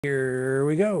Here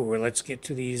we go. Well, let's get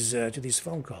to these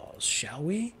phone calls, shall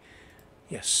we?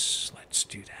 Yes, let's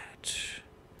do that.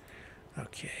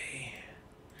 Okay.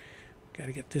 Got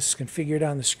to get this configured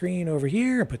on the screen over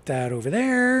here and put that over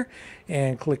there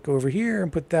and click over here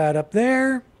and put that up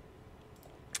there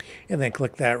and then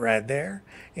click that right there.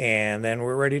 And then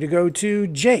we're ready to go to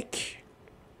Jake,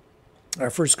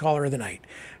 our first caller of the night.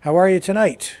 How are you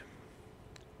tonight?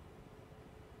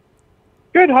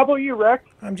 Good. How about you, Rick?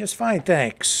 I'm just fine,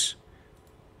 thanks.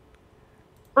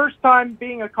 First time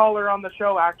being a caller on the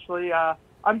show, actually.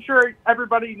 I'm sure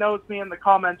everybody knows me in the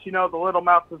comments. You know, the Little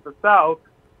Mouse of the South.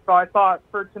 So I thought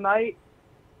for tonight,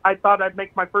 I thought I'd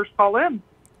make my first call in.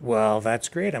 Well, that's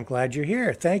great. I'm glad you're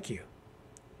here. Thank you.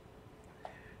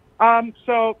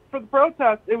 So for the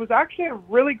protest, it was actually a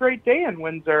really great day in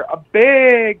Windsor. A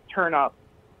big turn up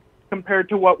compared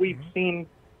to what we've seen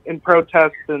in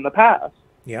protests in the past.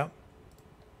 Yeah.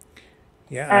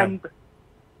 Yeah. And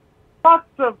lots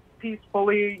of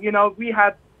peacefully, you know, we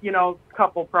had, you know, a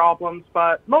couple problems,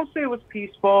 but mostly it was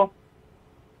peaceful.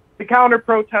 The counter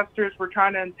protesters were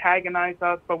trying to antagonize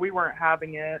us, but we weren't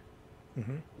having it.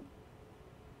 Mm-hmm.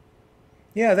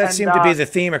 Yeah, that seemed to be the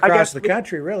theme across the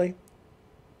country, really.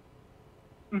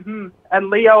 Mm-hmm. And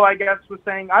Leo, I guess, was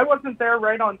saying, I wasn't there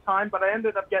right on time, but I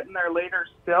ended up getting there later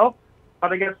still.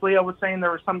 But I guess Leo was saying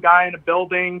there was some guy in a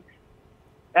building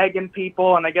egging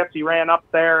people, and I guess he ran up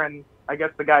there, and I guess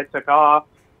the guy took off.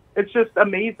 It's just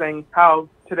amazing how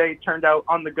today turned out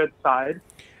on the good side.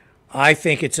 I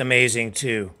think it's amazing,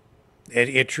 too.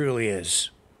 It truly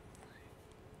is.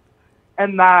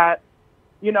 And that,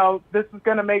 you know, this is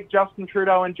going to make Justin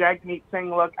Trudeau and Jagmeet Singh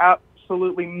look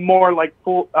absolutely more like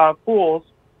fools.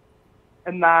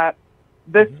 And that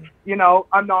this, you know,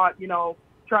 I'm not, you know,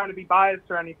 trying to be biased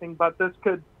or anything, but this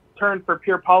could turn for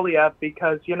pure Polyev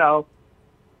because, you know,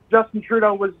 Justin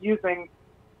Trudeau was using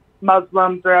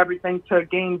Muslims or everything to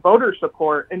gain voter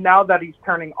support. And now that he's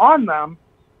turning on them,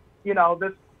 you know,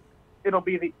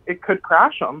 it could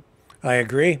crash them. I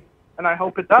agree. And I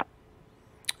hope it does.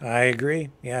 I agree.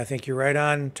 Yeah, I think you're right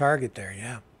on target there.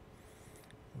 Yeah,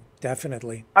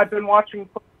 definitely. I've been watching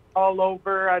all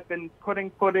over. I've been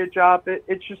putting footage up.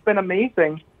 It's just been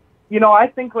amazing. You know, I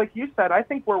think, like you said, I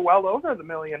think we're well over the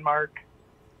million mark.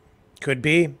 Could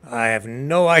be. I have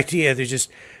no idea. There's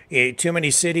just too many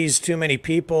cities, too many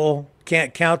people.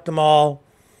 Can't count them all.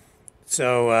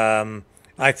 So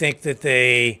I think that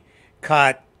they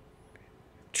caught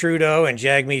Trudeau and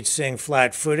Jagmeet Singh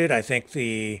flat-footed. I think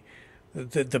the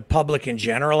public in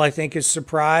general, I think, is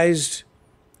surprised.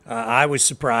 I was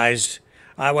surprised.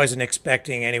 I wasn't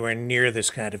expecting anywhere near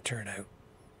this kind of turnout,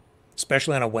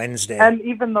 especially on a Wednesday. And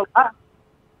even the left,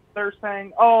 they're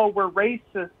saying, oh, we're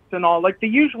racist and all, like the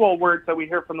usual words that we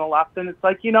hear from the left. And it's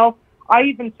like, you know, I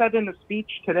even said in a speech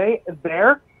today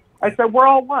I said, we're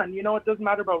all one. You know, it doesn't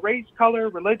matter about race, color,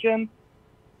 religion.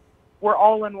 We're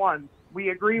all in one. We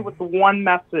agree with the one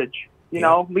message, you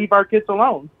know, leave our kids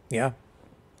alone. Yeah.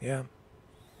 Yeah.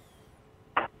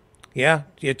 Yeah.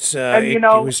 It's, and, it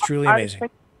was truly amazing.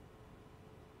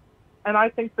 I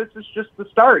think this is just the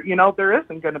start. You know, there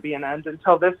isn't going to be an end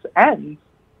until this ends.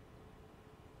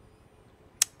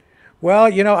 Well,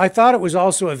 you know, I thought it was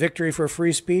also a victory for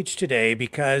free speech today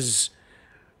because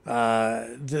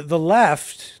the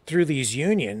left, through these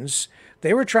unions,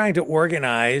 they were trying to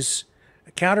organize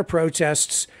counter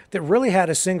protests that really had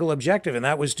a single objective, and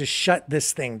that was to shut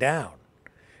this thing down,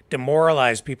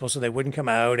 demoralize people so they wouldn't come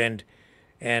out and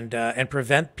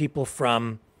prevent people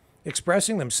from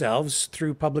expressing themselves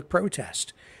through public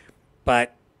protest.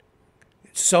 But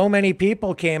so many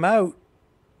people came out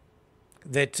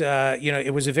that you know,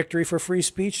 it was a victory for free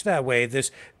speech that way.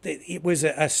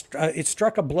 It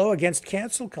struck a blow against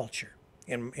cancel culture,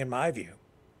 in my view.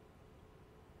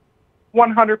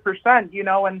 100%. You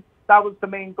know, and that was the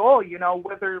main goal. You know,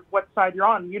 what side you're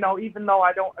on. You know, even though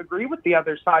I don't agree with the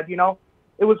other side, you know,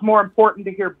 it was more important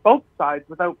to hear both sides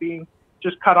without being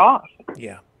just cut off.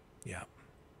 Yeah, yeah,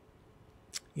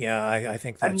 yeah. I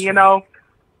think that's. And you know,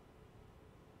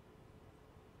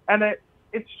 and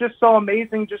it's just so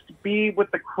amazing just to be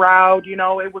with the crowd. You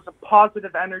know, it was a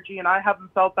positive energy, and I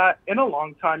haven't felt that in a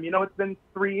long time. You know, it's been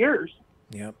 3 years.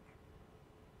 Yep.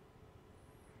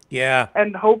 Yeah.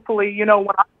 And hopefully, you know,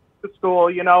 when I went to school,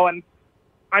 you know, and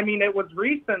I mean, it was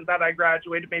recent that I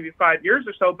graduated, maybe 5 years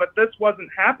or so, but this wasn't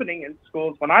happening in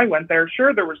schools when I went there.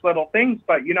 Sure, there was little things,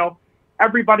 but, you know,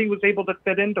 everybody was able to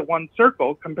fit into one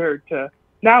circle compared to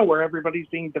now where everybody's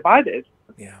being divided.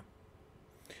 Yeah.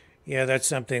 Yeah, that's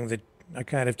something that I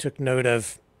kind of took note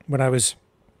of when I was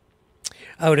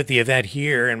out at the event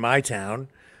here in my town.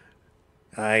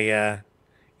 I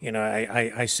You know,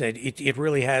 I said it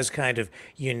really has kind of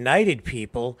united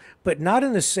people, but not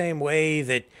in the same way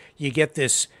that you get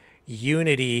this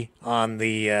unity on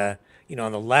the on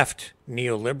the left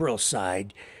neoliberal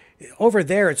side. Over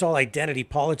there, it's all identity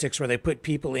politics where they put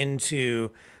people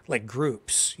into like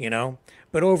groups, you know.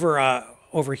 But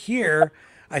over here,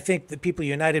 I think that people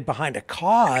united behind a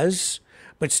cause,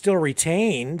 but still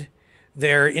retained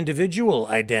their individual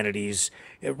identities.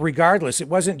 Regardless, it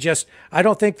wasn't just, I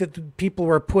don't think that the people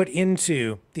were put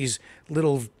into these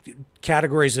little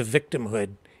categories of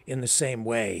victimhood in the same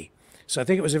way. So I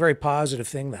think it was a very positive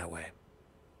thing that way.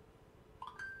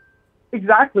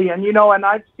 Exactly. And, and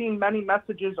I've seen many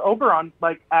messages over on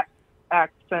like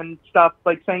X and stuff,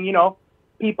 like saying,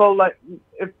 people like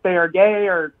if they are gay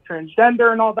or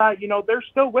transgender and all that, they're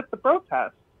still with the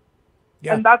protest.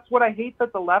 Yeah. And that's what I hate,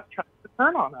 that the left tries to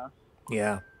turn on us.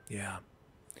 Yeah. Yeah.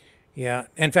 Yeah.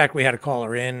 In fact, we had a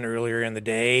caller in earlier in the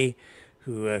day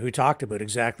who talked about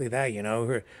exactly that.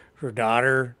 Her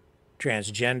daughter,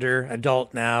 transgender,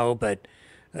 adult now, but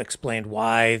explained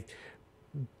why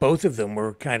both of them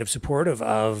were kind of supportive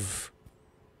of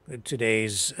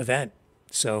today's event.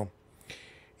 So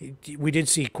we did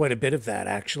see quite a bit of that,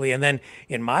 actually. And then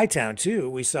in my town too,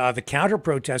 we saw the counter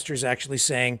protesters actually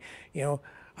saying,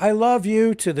 I love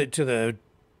you to the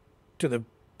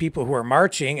people who are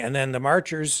marching, and then the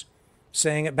marchers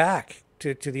saying it back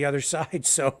to the other side.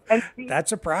 So that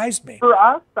surprised me. For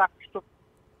us, actually,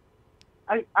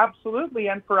 absolutely.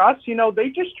 And for us, they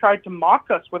just tried to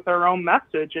mock us with our own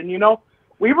message. And,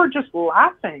 we were just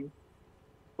laughing.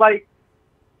 Like,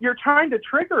 you're trying to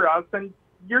trigger us, and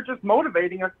you're just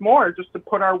motivating us more just to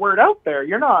put our word out there.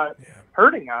 You're not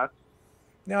hurting us.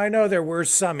 Now, I know there were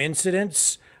some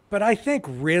incidents, but I think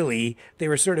really they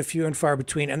were sort of few and far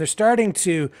between, and they're starting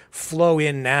to flow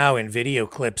in now in video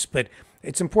clips. But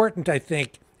it's important, I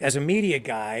think, as a media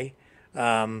guy,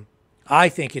 I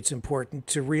think it's important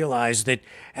to realize that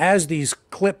as these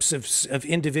clips of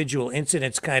individual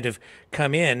incidents kind of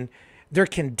come in, they're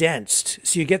condensed.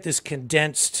 So you get this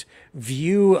condensed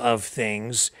view of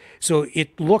things. So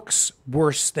it looks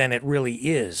worse than it really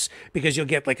is, because you'll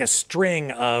get like a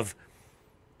string of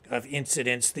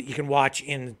incidents that you can watch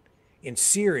in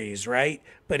series, right?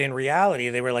 But in reality,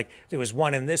 they were like, there was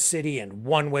one in this city and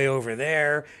one way over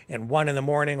there, and one in the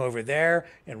morning over there,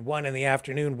 and one in the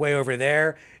afternoon way over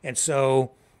there. And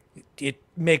so it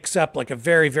makes up like a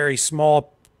very, very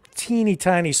small, teeny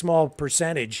tiny small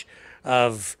percentage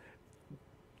of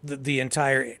the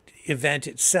entire event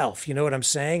itself. You know what I'm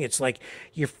saying? It's like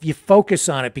you focus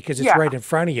on it because it's right in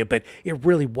front of you, but it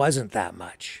really wasn't that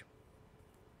much.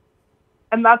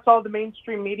 And that's all the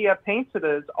mainstream media paints it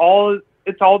as.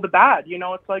 It's all the bad.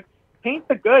 It's like, paint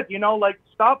the good. Like,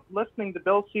 stop listening to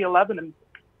Bill C-11 and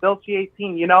Bill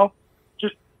C-18.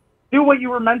 Just do what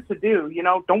you were meant to do.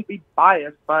 Don't be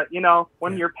biased. But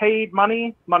when you're paid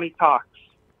money, money talks.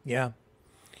 Yeah.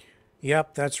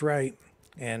 Yep, that's right.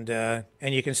 And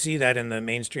you can see that in the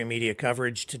mainstream media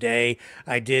coverage today.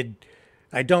 I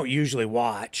don't usually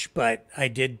watch, but I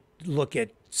did look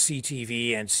at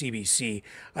CTV and CBC.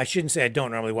 I shouldn't say I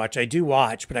don't normally watch. I do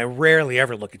watch, but I rarely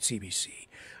ever look at CBC.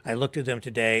 I looked at them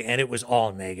today, and it was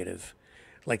all negative.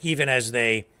 Like, even as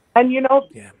they... And,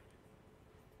 yeah.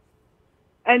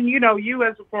 And, you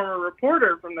as a former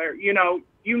reporter from there, you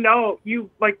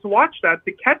like to watch that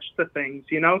to catch the things,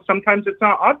 Sometimes it's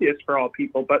not obvious for all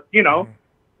people, but, Mm-hmm.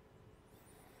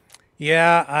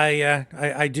 Yeah,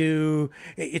 I do.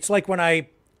 It's like when I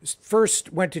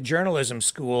first went to journalism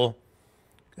school,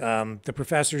 the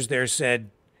professors there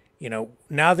said,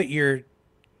 now that you're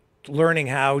learning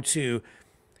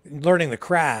the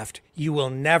craft, you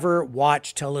will never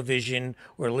watch television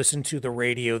or listen to the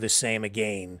radio the same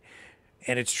again.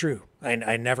 And it's true.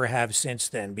 I never have since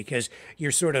then, because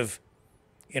you're sort of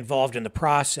involved in the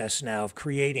process now of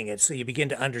creating it. So you begin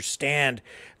to understand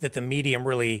that the medium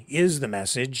really is the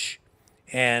message,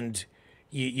 and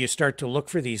you start to look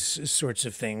for these sorts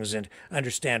of things and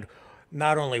understand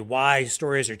not only why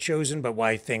stories are chosen, but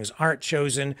why things aren't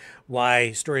chosen,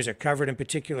 why stories are covered in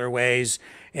particular ways.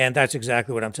 And that's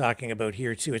exactly what I'm talking about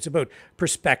here too. It's about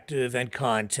perspective and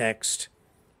context,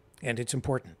 and it's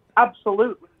important.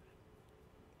 Absolutely.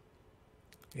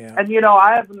 Yeah. And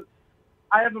I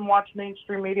haven't watched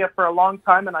mainstream media for a long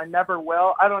time, and I never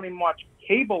will. I don't even watch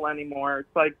cable anymore.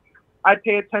 It's like, I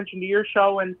pay attention to your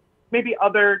show and maybe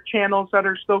other channels that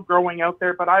are still growing out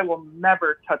there, but I will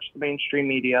never touch the mainstream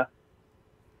media.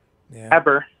 Yeah.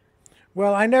 Ever.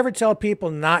 Well, I never tell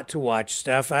people not to watch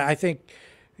stuff. I think,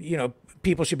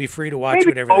 people should be free to watch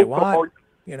whatever they want,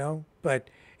 but,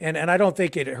 and I don't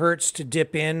think it hurts to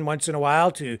dip in once in a while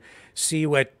to see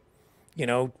what, you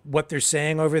know, what they're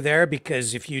saying over there,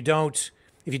 because if you don't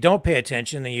pay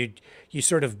attention, then you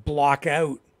sort of block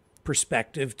out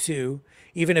perspective too,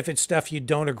 even if it's stuff you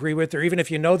don't agree with, or even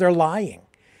if you know they're lying.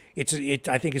 I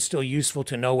think it's still useful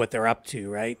to know what they're up to,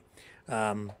 right?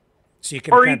 So you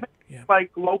can Or kind even of, yeah.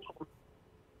 like local,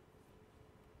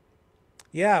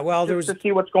 Yeah, well, there just was to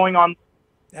see what's going on in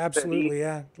the city. absolutely,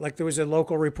 yeah. Like there was a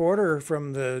local reporter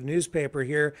from the newspaper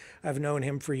here. I've known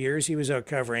him for years. He was out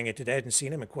covering it today. I hadn't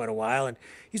seen him in quite a while, and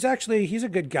he's a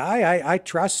good guy. I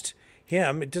trust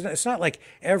him. It's not like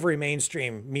every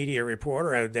mainstream media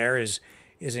reporter out there is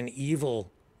an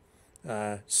evil,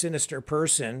 sinister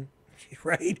person,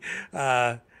 right?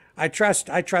 I Right. trust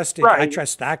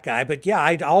that guy. But yeah,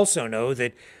 I also know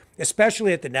that,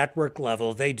 especially at the network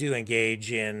level, they do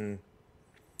engage in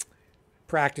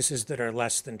practices that are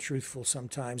less than truthful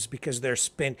sometimes because they're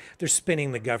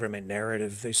spinning the government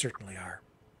narrative. They certainly are.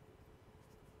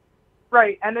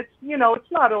 Right, and it's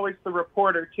not always the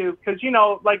reporter too, because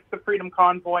like the Freedom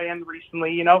Convoy, and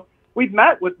recently,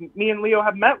 me and Leo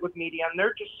have met with media, and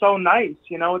they're just so nice.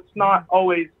 It's not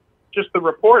always just the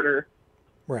reporter.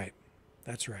 Right.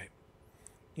 That's right.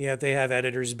 Yeah, they have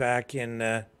editors back in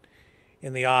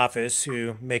the office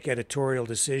who make editorial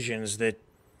decisions that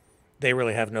they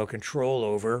really have no control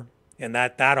over. And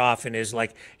that often is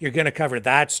like, you're going to cover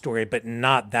that story, but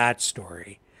not that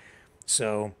story.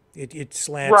 So it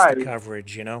slants the Right,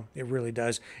 coverage, you know, it really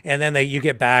does. And then you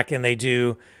get back and they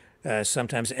do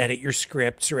sometimes edit your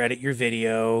scripts or edit your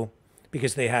video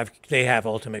because they have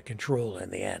ultimate control in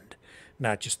the end,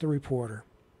 not just the reporter.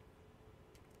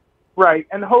 right,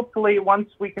 and hopefully, once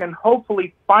we can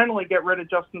hopefully finally get rid of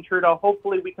Justin Trudeau,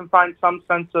 hopefully we can find some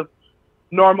sense of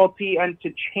normalcy and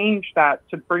to change that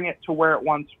to bring it to where it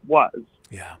once was.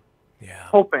 Yeah, yeah.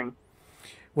 Hoping.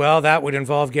 Well, that would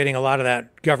involve getting a lot of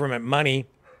that government money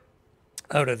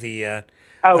out of out of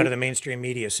Out the mainstream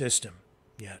media system.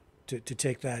 Yeah, to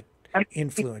take that and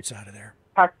influence out of there.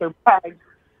 pack their bags.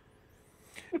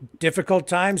 Difficult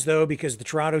times though, because the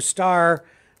Toronto Star,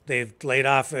 they've laid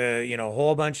off a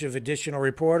whole bunch of additional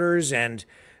reporters, and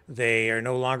they are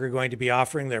no longer going to be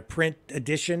offering their print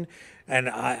edition. And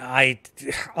I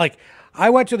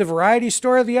went to the variety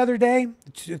store the other day,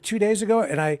 2 days ago,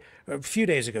 and a few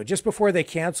days ago, just before they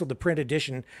canceled the print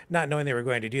edition, not knowing they were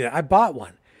going to do that. I bought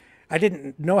one. I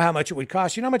didn't know how much it would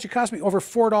cost. You know how much it cost me? Over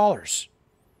 $4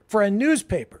 for a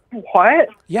newspaper. What?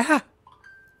 Yeah,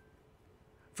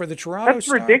 for the Toronto That's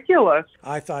Star. ridiculous.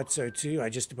 I thought so too. I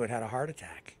just about had a heart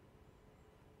attack.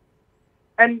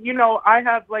 And I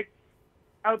have like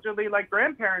elderly like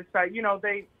grandparents that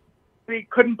they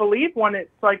couldn't believe when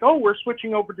it's like, oh, we're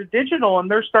switching over to digital, and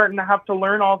they're starting to have to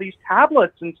learn all these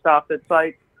tablets and stuff. It's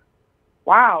like,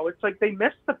 wow, it's like they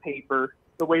miss the paper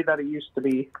the way that it used to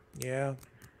be. Yeah,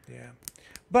 yeah.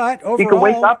 But You can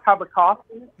wake overall, up, have a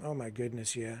coffee. oh my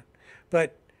goodness, yeah.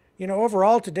 But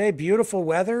overall today, beautiful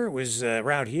weather. It was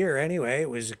around here anyway. It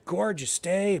was a gorgeous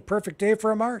day, perfect day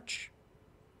for a march.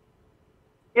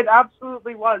 It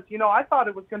absolutely was. I thought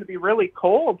it was going to be really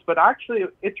cold, but actually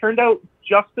it turned out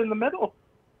just in the middle.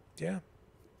 Yeah,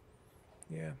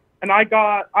 yeah, And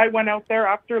I went out there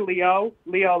after Leo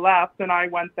left, and I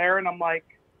went there, and I'm like,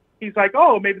 he's like,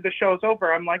 oh, maybe the show's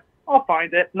over. I'm like, I'll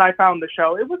find it. And I found the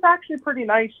show. It was actually pretty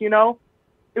nice,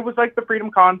 It was like the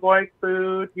Freedom Convoy,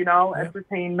 food, yeah,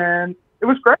 entertainment. It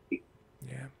was great.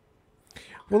 yeah.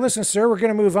 Well, listen, sir, we're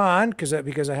going to move on because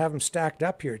I have them stacked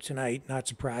up here tonight. Not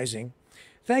surprising.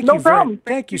 No problem.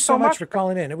 Thank you so much for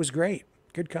calling in. It was great.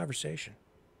 Good conversation.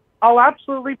 I'll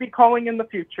absolutely be calling in the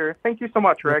future. Thank you so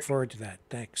much, Look Rick. forward to that.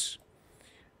 Thanks.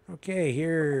 Okay,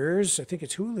 I think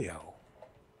it's Julio.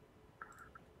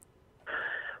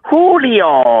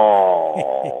 Julio.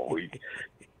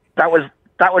 that was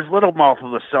little mouth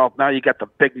of the South. Now you got the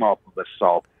big mouth of the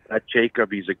South. That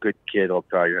Jacob, he's a good kid, I'll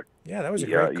tell you. Yeah, that was a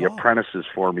He, great he call. apprentices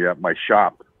for me at my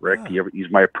shop, Rick. Ah. He's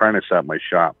my apprentice at my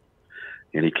shop.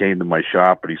 And he came to my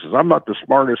shop and he says, I'm not the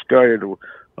smartest guy. I said,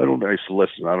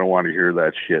 listen, I don't want to hear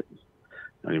that shit.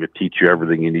 I'm going to teach you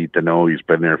everything you need to know. He's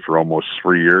been there for almost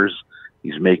 3 years.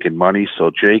 He's making money.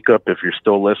 So, Jacob, if you're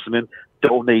still listening,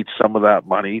 donate some of that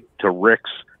money to Rick's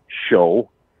show.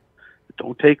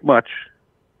 Don't take much.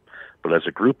 But as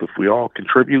a group, if we all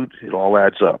contribute, it all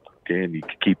adds up. Okay, and you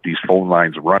can keep these phone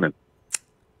lines running.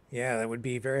 Yeah, that would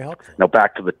be very helpful. Now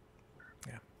back to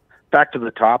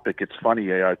the topic. It's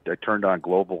funny. I turned on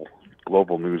global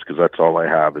news because that's all I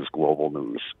have is global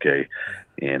news. Okay,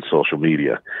 and social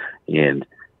media. And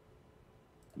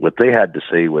what they had to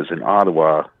say was in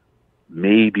Ottawa,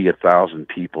 maybe 1,000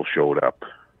 people showed up.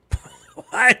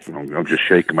 What? I'm just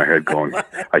shaking my head, going.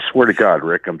 I swear to God,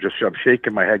 Rick, I'm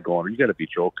shaking my head, going. You got to be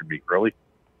joking me, really?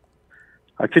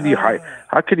 How can you hide?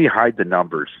 How can you hide the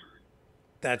numbers?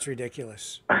 That's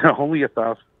ridiculous. Only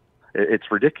 1,000.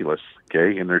 It's ridiculous.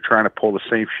 Okay, and they're trying to pull the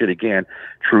same shit again.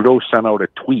 Trudeau sent out a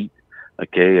tweet.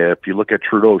 Okay, if you look at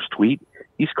Trudeau's tweet,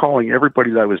 he's calling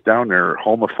everybody that was down there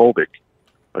homophobic.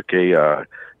 Okay,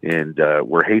 and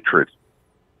we're hatred.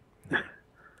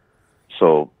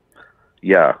 So,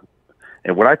 yeah.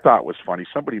 And what I thought was funny,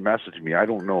 somebody messaged me. I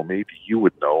don't know. Maybe you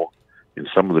would know, and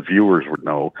some of the viewers would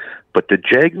know. But did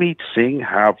Jagmeet Singh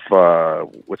have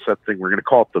what's that thing? We're going to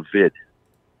call it the vid.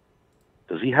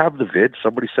 Does he have the vid?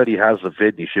 Somebody said he has the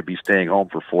vid, and he should be staying home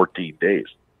for 14 days.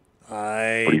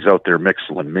 But he's out there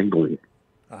mixing and mingling.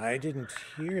 I didn't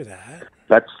hear that.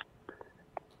 That's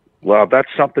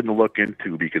something to look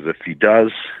into, because if he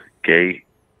does, okay,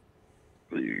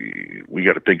 we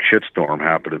got a big shitstorm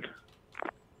happening.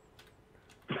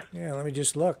 Yeah, let me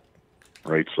just look.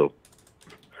 Right, so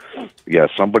yeah,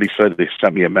 somebody said they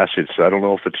sent me a message. So I don't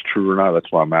know if it's true or not.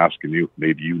 That's why I'm asking you.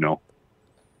 Maybe you know.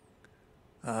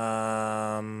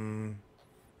 I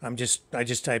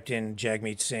just typed in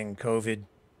Jagmeet Singh COVID,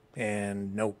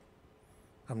 and nope,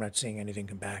 I'm not seeing anything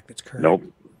come back that's current. Nope.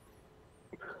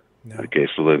 No. Okay,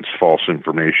 so that's false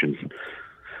information.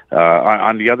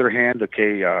 On the other hand,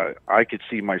 okay, I could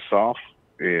see myself,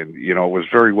 and it was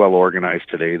very well organized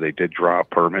today. They did draw a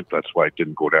permit. That's why I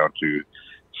didn't go down to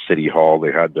City Hall.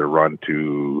 They had their run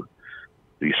to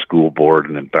the school board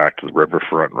and then back to the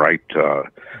riverfront, right?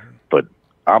 But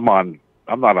I'm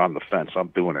not on the fence. I'm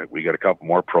doing it. We got a couple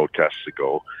more protests to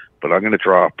go, but I'm going to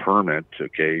draw a permit,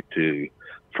 okay,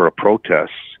 for a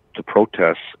protest to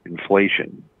protest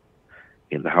inflation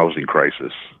in the housing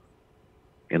crisis,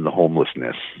 in the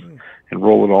homelessness, and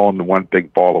roll it all into one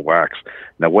big ball of wax.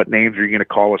 Now, what names are you going to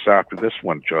call us after this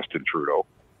one, Justin Trudeau?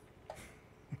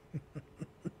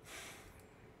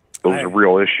 Those are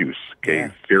real issues, okay?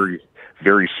 Yeah. Very,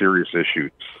 very serious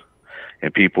issues.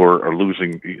 And people are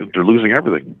losing, they're losing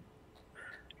everything.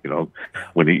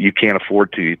 When you can't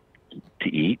afford to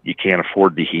eat, you can't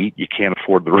afford the heat, you can't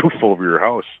afford the roof over your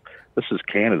house. This is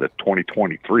Canada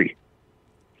 2023.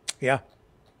 Yeah.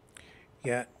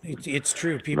 Yeah, it's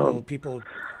true. People,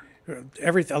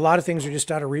 a lot of things are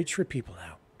just out of reach for people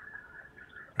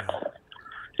now.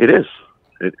 It is.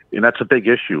 And that's a big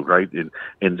issue, right? And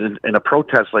a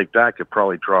protest like that could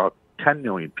probably draw 10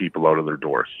 million people out of their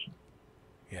doors.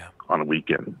 Yeah. On a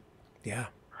weekend. Yeah.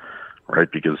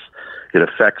 Right, because it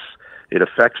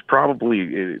affects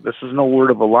probably, this is no word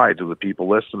of a lie to the people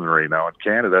listening right now in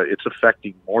Canada, it's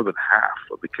affecting more than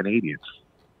half of the Canadians.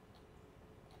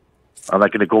 I'm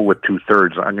not going to go with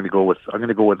 2/3. I'm going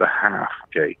to go with a half,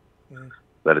 okay,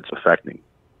 that it's affecting.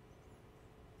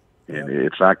 And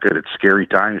it's not good. It's scary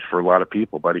times for a lot of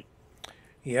people, buddy.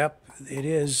 Yep, it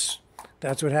is.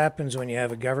 That's what happens when you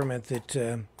have a government that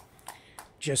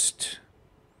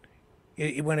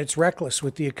when it's reckless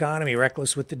with the economy,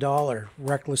 reckless with the dollar,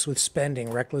 reckless with spending,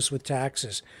 reckless with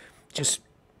taxes, just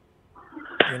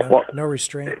no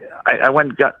restraint. I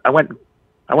went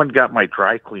and got my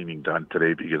dry cleaning done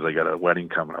today because I got a wedding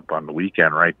coming up on the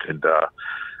weekend, right? And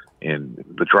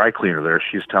the dry cleaner there,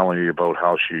 she's telling me about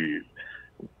how she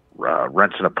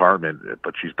rents an apartment,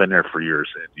 but she's been there for years,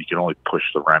 and you can only push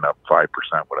the rent up 5%,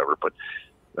 whatever. But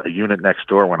a unit next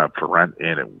door went up for rent,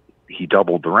 and he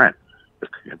doubled the rent. As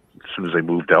soon as they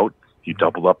moved out, he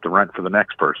doubled up the rent for the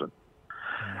next person,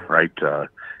 right?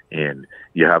 And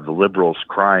you have the Liberals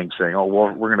crying, saying, "Oh,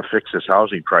 well, we're going to fix this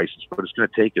housing crisis, but it's going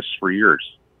to take us 3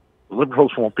 years." The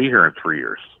Liberals won't be here in 3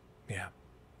 years. Yeah.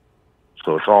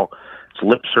 So it's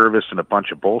lip service and a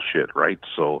bunch of bullshit, right?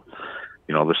 So,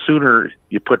 the sooner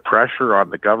you put pressure on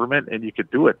the government, and you could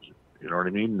do it. You know what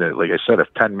I mean? Like I said,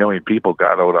 if 10 million people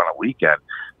got out on a weekend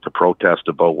to protest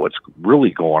about what's really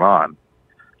going on,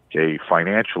 okay,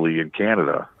 financially in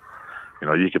Canada,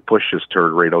 you could push this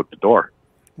turd right out the door.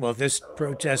 Well, this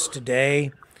protest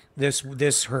today,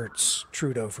 this hurts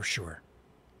Trudeau for sure.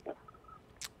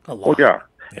 A lot. Oh yeah,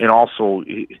 and also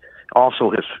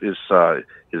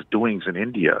his doings in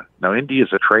India. Now, India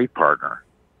is a trade partner.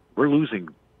 We're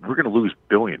going to lose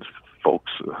billions,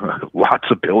 folks,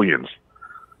 lots of billions,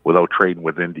 without trading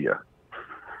with India.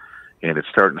 And it's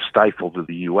starting to stifle to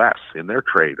the U.S. in their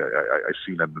trade. I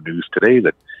seen in the news today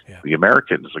that the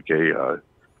Americans, okay,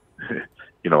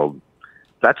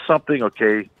 that's something,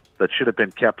 okay, that should have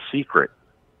been kept secret.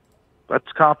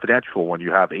 That's confidential when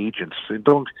you have agents. And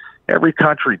every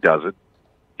country does it.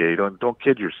 Okay, don't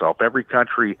kid yourself. Every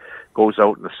country goes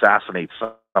out and assassinates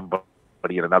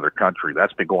somebody in another country.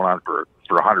 That's been going on for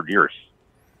 100 years.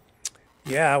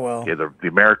 Yeah, well, okay, the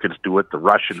Americans do it. The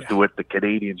Russians do it. The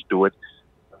Canadians do it.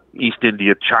 East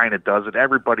India, China does it.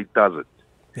 Everybody does it.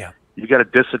 Yeah. You got a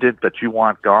dissident that you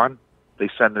want gone, they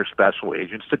send their special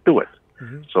agents to do it.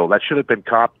 So that should have been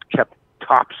kept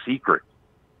top secret.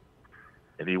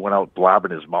 And he went out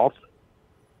blabbing his mouth.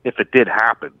 If it did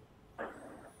happen.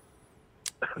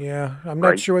 Yeah, I'm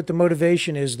not sure what the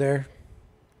motivation is there.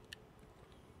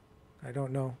 I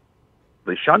don't know.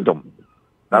 They shunned him.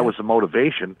 That was the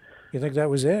motivation. You think that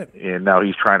was it? And now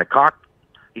he's trying to cock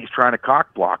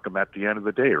block him at the end of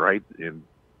the day, right? And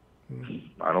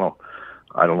I don't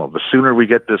know. The sooner we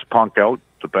get this punk out,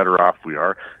 the better off we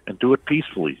are, and do it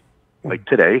peacefully. Like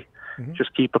today,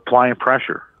 just keep applying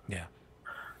pressure. Yeah.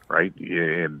 Right?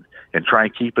 And try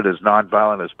and keep it as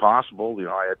nonviolent as possible. You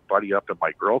know, I had Buddy up at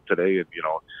my grill today, and, you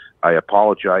know, I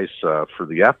apologize for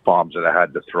the F-bombs that I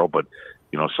had to throw, but,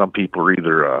 you know, some people are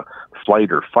either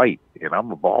flight or fight, and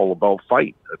I'm all about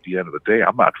fight. At the end of the day,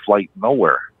 I'm not flighting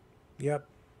nowhere. Yep.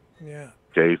 Yeah.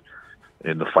 Okay?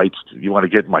 In the fights, you want to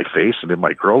get in my face and in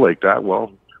my grill like that,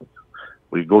 well,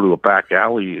 we go to a back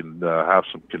alley and have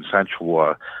some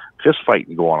consensual fist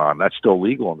fighting going on. That's still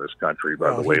legal in this country,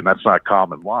 by the way, and that's not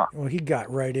common law. Well, he got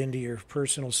right into your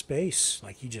personal space.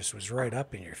 Like, he just was right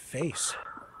up in your face,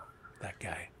 that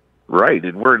guy. Right,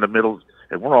 and we're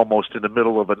almost in the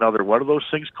middle of another, what are those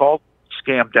things called?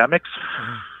 Scamdemics?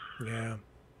 Yeah.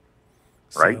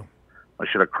 Right? So. I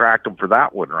should have cracked him for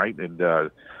that one, right? And,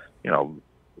 you know,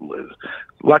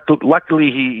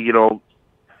 luckily he, you know,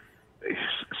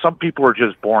 some people are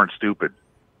just born stupid.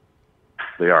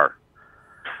 They are.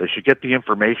 They should get the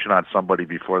information on somebody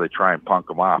before they try and punk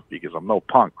them off, because I'm no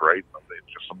punk, right?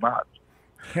 I'm not.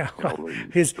 Yeah, well,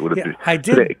 you know, I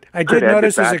did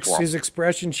notice his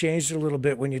expression changed a little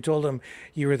bit when you told him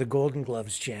you were the Golden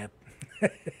Gloves champ.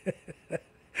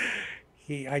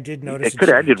 I did notice it could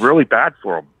have ended really bad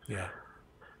for him. Yeah,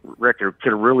 Rick, it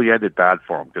could have really ended bad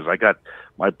for him, because I got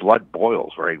my blood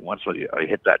boils right once I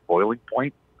hit that boiling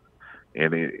point,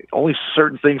 and only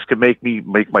certain things can make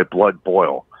my blood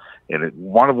boil. And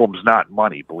one of them's not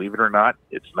money. Believe it or not,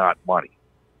 it's not money.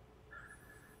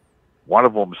 One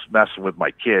of them's messing with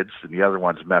my kids, and the other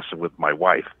one's messing with my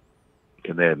wife,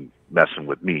 and then messing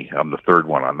with me. I'm the third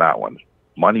one on that one.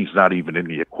 Money's not even in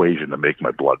the equation to make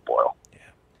my blood boil. Yeah.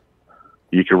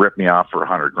 You can rip me off for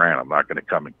 $100,000. I'm not going to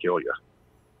come and kill you.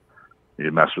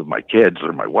 You mess with my kids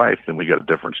or my wife, then we got a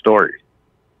different story.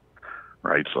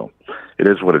 Right? So it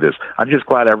is what it is. I'm just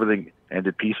glad everything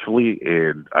ended peacefully,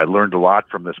 and I learned a lot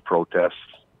from this protest.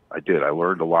 I did. I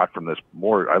learned a lot from this.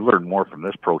 I learned more from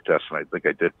this protest than I think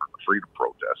I did from the freedom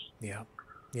protest. Yeah.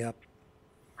 Yep.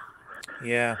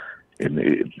 Yeah. And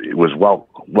it was well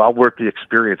worth the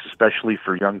experience, especially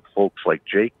for young folks like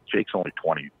Jake. Jake's only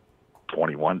 20,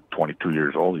 21, 22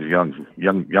 years old. He's a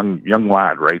young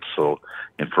lad, right? So,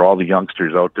 and for all the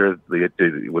youngsters out there,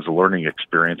 it was a learning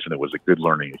experience, and it was a good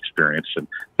learning experience. And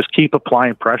just keep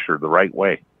applying pressure the right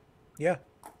way. Yeah.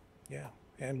 Yeah.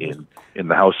 And in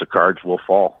the house of cards will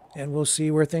fall. And we'll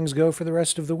see where things go for the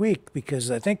rest of the week,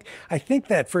 because I think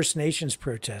that First Nations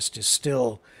protest is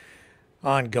still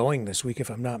ongoing this week, if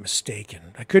I'm not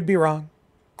mistaken. I could be wrong.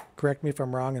 Correct me if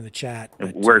I'm wrong in the chat.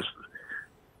 But,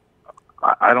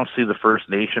 I don't see the First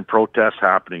Nation protest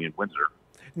happening in Windsor.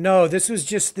 No, this is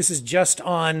just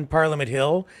on Parliament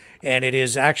Hill, and it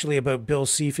is actually about Bill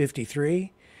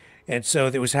C-53. And so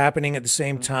it was happening at the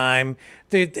same time.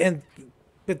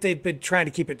 But they've been trying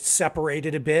to keep it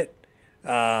separated a bit.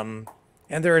 And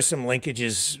there are some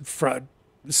linkages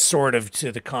sort of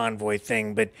to the convoy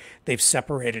thing, but they've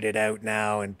separated it out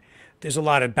now. And there's a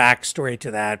lot of backstory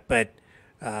to that. But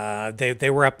they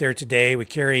were up there today. We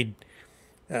carried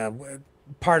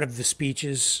part of the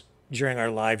speeches during our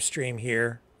live stream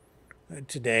here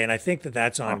today. And I think that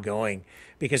that's ongoing,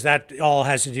 because that all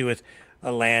has to do with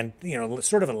a land,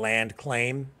 sort of a land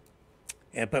claim.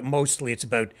 But mostly it's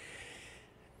about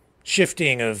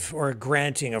shifting or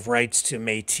granting of rights to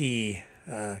Métis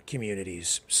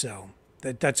communities. So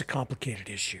that's a complicated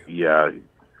issue. Yeah.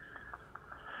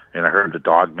 And I heard the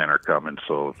dog men are coming.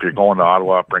 So if you're going to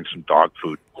Ottawa, bring some dog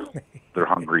food. They're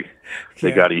hungry.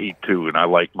 They got to eat too. And I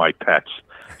like my pets.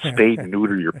 Spay and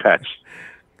neuter your pets.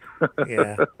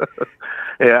 Yeah.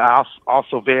 Yeah.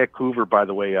 Also Vancouver, by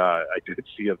the way, I did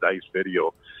see a nice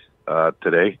video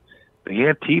today. The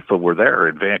Antifa were there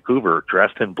in Vancouver,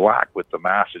 dressed in black with the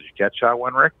mask. Did you catch that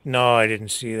one, Rick? No, I didn't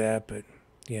see that, but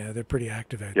yeah, they're pretty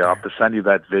active out there. Yeah, I'll have to send you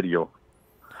that video.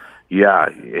 Yeah,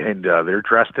 and they're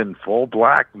dressed in full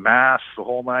black, masks, the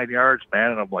whole 9 yards,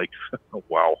 man. And I'm like,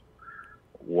 wow.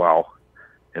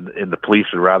 And the police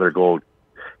would rather go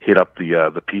hit up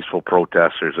the peaceful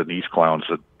protesters than these clowns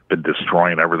that have been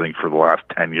destroying everything for the last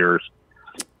 10 years.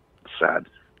 Sad.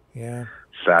 Yeah.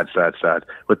 Sad.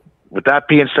 With that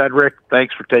being said, Rick,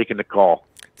 thanks for taking the call.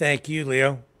 Thank you,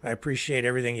 Leo. I appreciate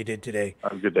everything you did today.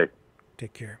 Have a good day.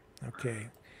 Take care. Okay.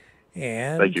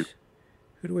 And Thank you.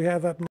 who do we have up